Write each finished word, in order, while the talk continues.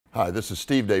Hi, this is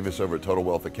Steve Davis over at Total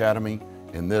Wealth Academy,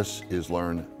 and this is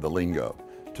Learn the Lingo.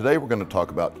 Today we're going to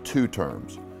talk about two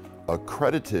terms,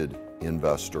 accredited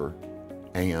investor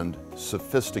and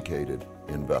sophisticated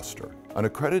investor. An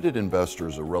accredited investor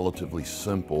is a relatively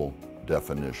simple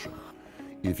definition.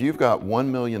 If you've got $1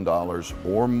 million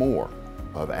or more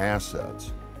of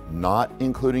assets, not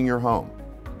including your home,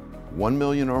 $1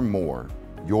 million or more,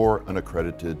 you're an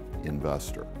accredited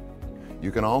investor.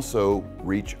 You can also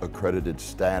reach accredited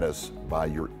status by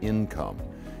your income.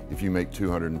 If you make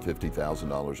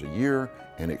 $250,000 a year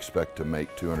and expect to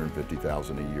make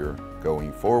 $250,000 a year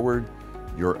going forward,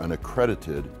 you're an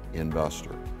accredited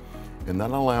investor. And that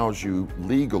allows you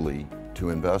legally to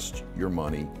invest your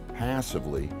money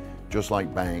passively, just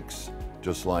like banks,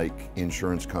 just like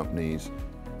insurance companies.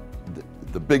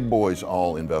 The big boys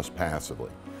all invest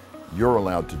passively. You're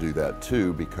allowed to do that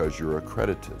too because you're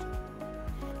accredited.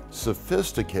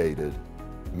 Sophisticated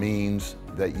means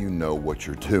that you know what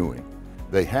you're doing.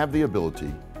 They have the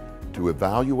ability to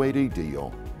evaluate a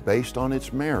deal based on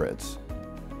its merits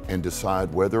and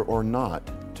decide whether or not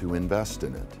to invest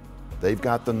in it. They've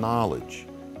got the knowledge.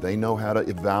 They know how to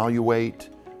evaluate,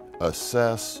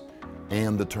 assess,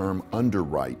 and the term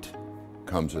underwrite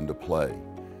comes into play.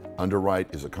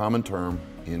 Underwrite is a common term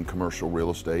in commercial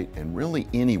real estate and really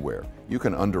anywhere. You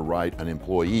can underwrite an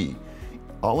employee.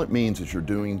 All it means is you're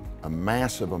doing a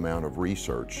massive amount of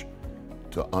research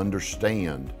to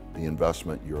understand the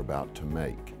investment you're about to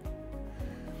make.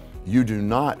 You do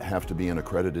not have to be an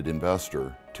accredited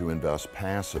investor to invest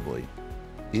passively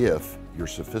if you're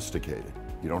sophisticated.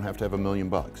 You don't have to have $1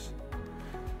 million.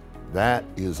 That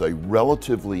is a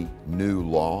relatively new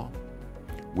law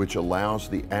which allows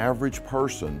the average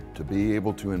person to be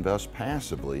able to invest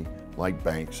passively like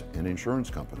banks and insurance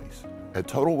companies. At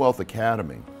Total Wealth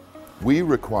Academy, we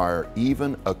require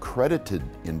even accredited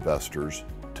investors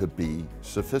to be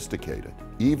sophisticated.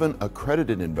 Even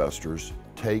accredited investors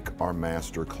take our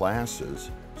master classes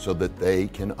so that they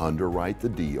can underwrite the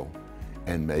deal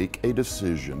and make a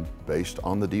decision based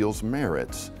on the deal's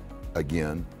merits,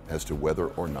 again, as to whether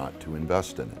or not to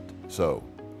invest in it. So,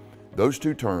 those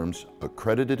two terms,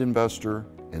 accredited investor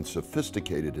and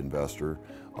sophisticated investor,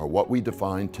 are what we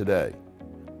define today.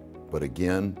 But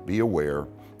again, be aware,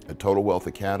 at Total Wealth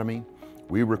Academy,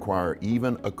 we require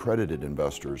even accredited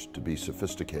investors to be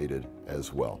sophisticated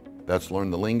as well. That's Learn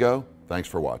the Lingo. Thanks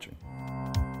for watching.